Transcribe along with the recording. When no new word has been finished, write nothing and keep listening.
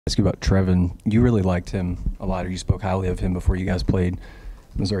Ask you about Trevon. You really liked him a lot, or you spoke highly of him before you guys played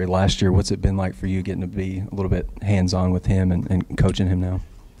Missouri last year. What's it been like for you getting to be a little bit hands-on with him and coaching him now?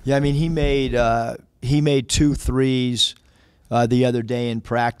 Yeah, I mean, he made 2 threes the other day in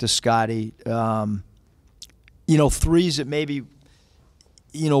practice, Scotty. Threes that maybe,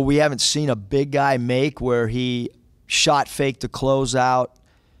 we haven't seen a big guy make, where he shot faked the closeout,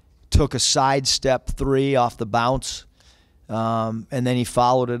 took a sidestep 3 off the bounce, and then he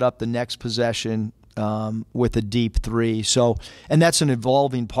followed it up the next possession with a deep 3. So, and that's an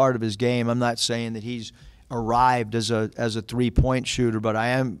evolving part of his game. I'm not saying that he's arrived as a 3-point shooter, but I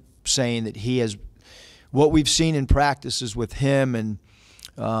am saying that he has, what we've seen in practices with him and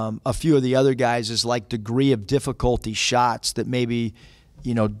a few of the other guys is like degree of difficulty shots that maybe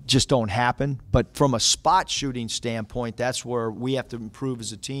just don't happen. But from a spot shooting standpoint, that's where we have to improve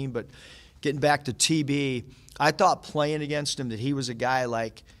as a team. But getting back to TB, I thought playing against him that he was a guy,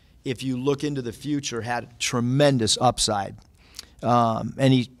 like, if you look into the future, had tremendous upside.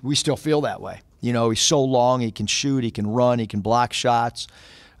 And we still feel that way. He's so long, he can shoot, he can run, he can block shots,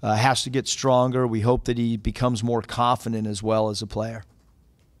 has to get stronger. We hope that he becomes more confident as well as a player.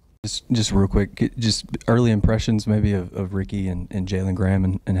 Just real quick, just early impressions maybe of Ricky and Jalen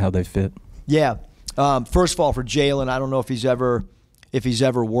Graham and how they fit. Yeah. First of all, for Jalen, I don't know if he's ever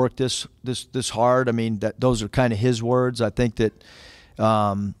worked this hard. I mean, those are kind of his words. I think that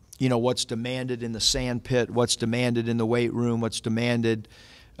what's demanded in the sand pit, what's demanded in the weight room, what's demanded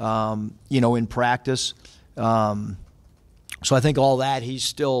in practice. So I think all that, he's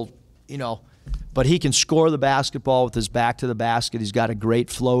still, but he can score the basketball with his back to the basket. He's got a great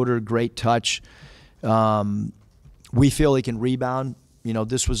floater, great touch. We feel he can rebound.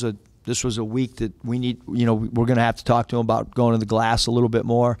 This was a week that we need, we're going to have to talk to him about going to the glass a little bit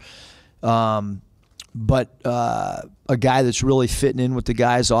more. But a guy that's really fitting in with the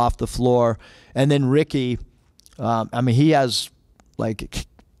guys off the floor. And then Ricky, he has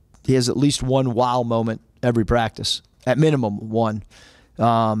at least one wow moment every practice, at minimum one.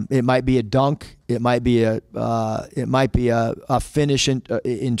 It might be a dunk. It might be a finish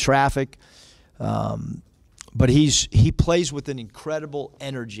in traffic. But he plays with an incredible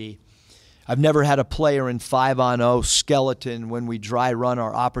energy. I've never had a player in 5-on-0 skeleton when we dry run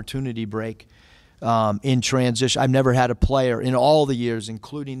our opportunity break in transition. I've never had a player in all the years,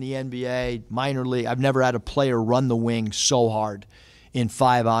 including the NBA, minor league, I've never had a player run the wing so hard in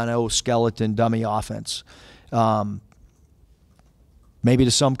 5-on-0 skeleton dummy offense. Maybe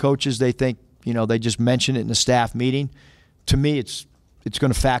to some coaches they think, they just mention it in a staff meeting. To me, it's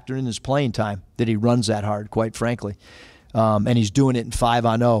going to factor in his playing time that he runs that hard, quite frankly. And he's doing it in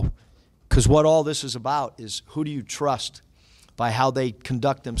 5-on-0. Because what all this is about is, who do you trust by how they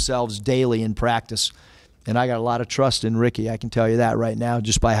conduct themselves daily in practice. And I got a lot of trust in Ricky, I can tell you that right now,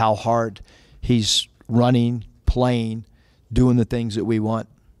 just by how hard he's running, playing, doing the things that we want.